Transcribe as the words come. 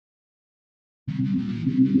Hi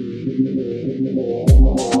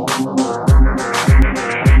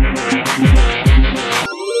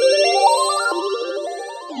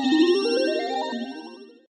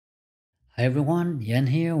everyone, Jan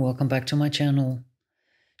here, welcome back to my channel.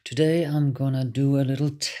 Today I'm gonna do a little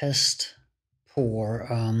test pour.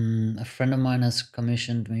 A friend of mine has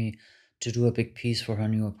commissioned me to do a big piece for her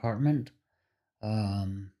new apartment,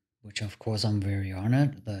 which of course I'm very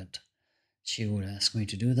honored that she would ask me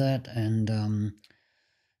to do that. And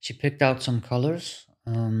she picked out some colors,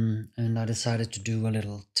 and I decided to do a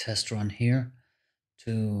little test run here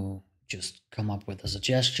to just come up with a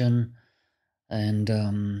suggestion.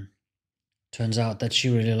 And turns out that she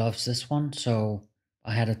really loves this one, so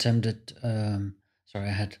I had I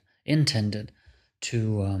had intended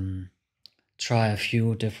to try a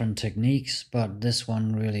few different techniques, but this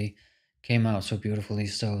one really came out so beautifully,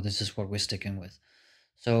 so this is what we're sticking with.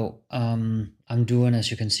 So I'm doing,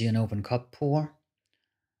 as you can see, an open cup pour,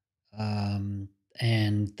 um,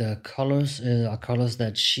 and the colors are colors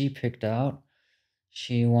that she picked out.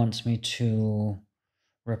 She wants me to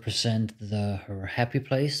represent her happy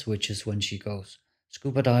place, which is when she goes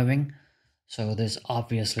scuba diving. So this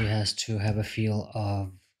obviously has to have a feel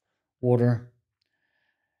of water,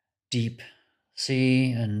 deep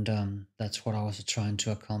sea, and that's what I was trying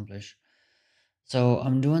to accomplish. So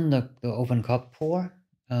I'm doing the open cup pour,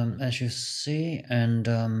 as you see, and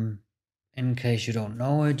in case you don't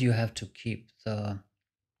know it, you have to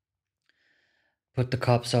put the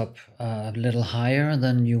cups up a little higher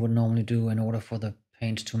than you would normally do in order for the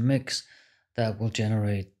paint to mix. That will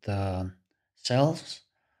generate the cells,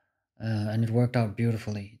 and it worked out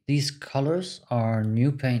beautifully. These colors are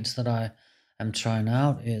new paints that I am trying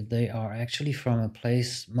out. They are actually from a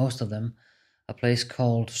place, most of them, a place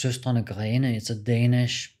called Søstrene Grene. It's a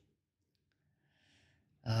Danish,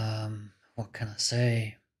 what can I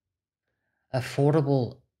say,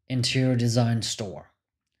 affordable interior design store.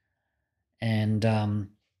 And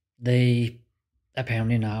they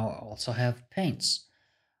apparently now also have paints.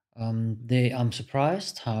 I'm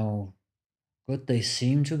surprised how good they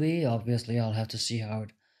seem to be. Obviously, I'll have to see how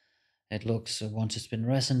it looks once it's been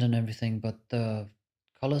resined and everything, but the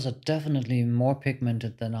colors are definitely more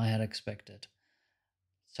pigmented than I had expected.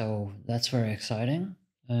 So that's very exciting.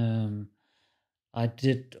 I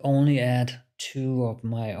did only add two of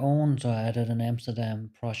my own, so I added an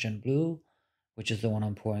Amsterdam Prussian blue, which is the one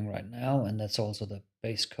I'm pouring right now, and that's also the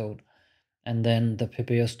base coat. And then the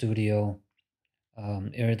Pebeo Studio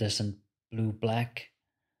iridescent blue black,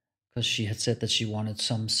 because she had said that she wanted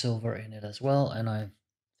some silver in it as well, and I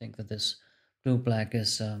think that this blue black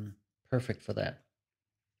is perfect for that.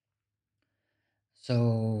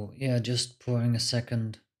 So yeah, just pouring a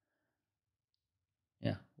second.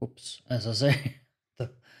 Yeah, oops, as I say,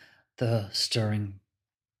 the stirring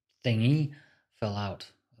thingy fell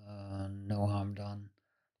out. No harm done.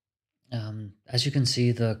 As you can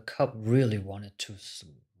see, the cup really wanted to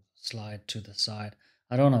slide to the side.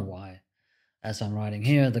 I don't know why. As I'm writing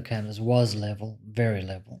here, the canvas was level, very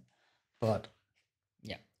level, but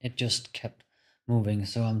yeah, it just kept moving.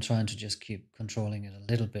 So I'm trying to just keep controlling it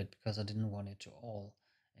a little bit because I didn't want it to all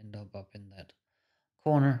end up in that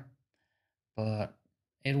corner. But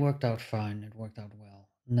it worked out fine. It worked out well.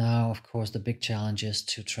 Now, of course, the big challenge is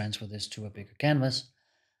to transfer this to a bigger canvas,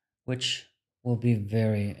 which will be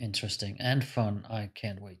very interesting and fun. I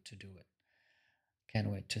can't wait to do it.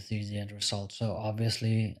 Can't wait to see the end result. So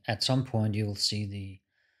obviously, at some point, you will see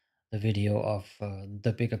the video of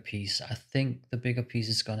the bigger piece. I think the bigger piece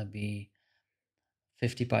is gonna be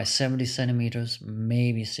 50 by 70 centimeters,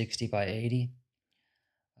 maybe 60 by 80.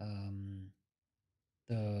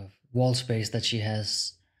 The wall space that she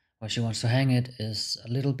has where she wants to hang it is a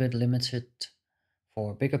little bit limited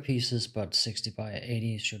for bigger pieces, but 60 by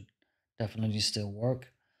 80 should definitely still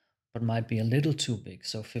work, but might be a little too big.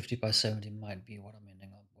 So 50 by 70 might be what I'm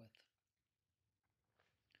ending up with.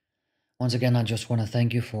 Once again, I just want to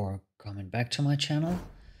thank you for coming back to my channel.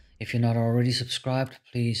 If you're not already subscribed,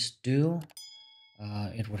 please do.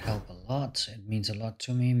 It would help a lot. It means a lot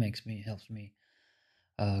to me, helps me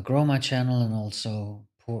grow my channel and also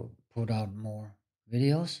put out more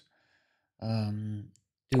videos.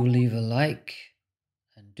 Do leave a like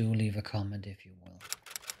and do leave a comment if you will.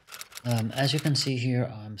 As you can see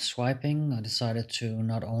here, I'm swiping. I decided to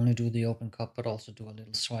not only do the open cup but also do a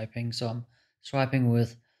little swiping. So I'm swiping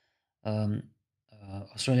with um,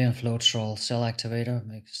 Australian Floetrol cell activator.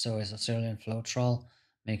 So it's Australian Floetrol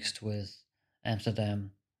mixed with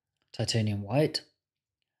Amsterdam titanium white.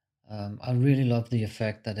 I really love the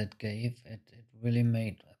effect that it gave. It really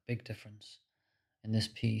made a big difference in this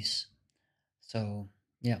piece. So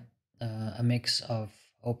yeah, a mix of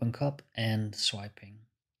open cup and swiping.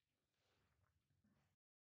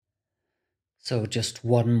 So just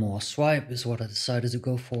one more swipe is what I decided to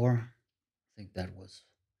go for. I think that was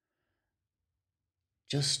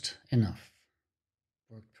just enough.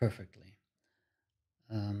 Worked perfectly.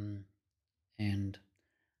 Um, and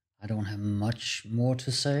I don't have much more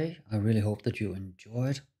to say. I really hope that you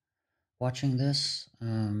enjoyed watching this.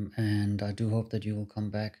 And I do hope that you will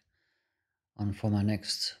come back on for my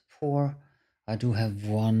next pour. I do have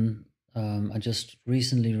one. I just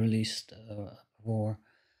recently released a pour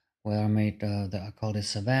where I made I called it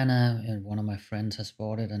Savannah, and one of my friends has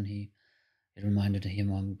bought it, and it reminded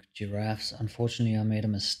him of giraffes. Unfortunately, I made a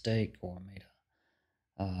mistake, or made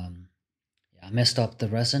yeah, I messed up the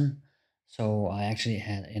resin, so I actually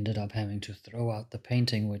had ended up having to throw out the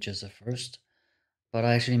painting, which is a first. But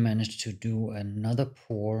I actually managed to do another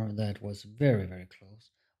pour that was very, very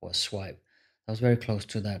close, or swipe. That was very close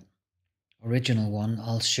to that original one.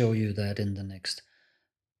 I'll show you that in the next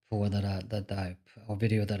pour or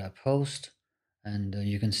video that I post, and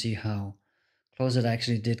you can see how close it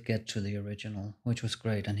actually did get to the original, which was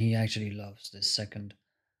great. And he actually loves this second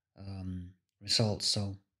um, result,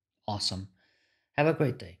 so awesome. Have a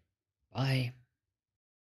great day. Bye.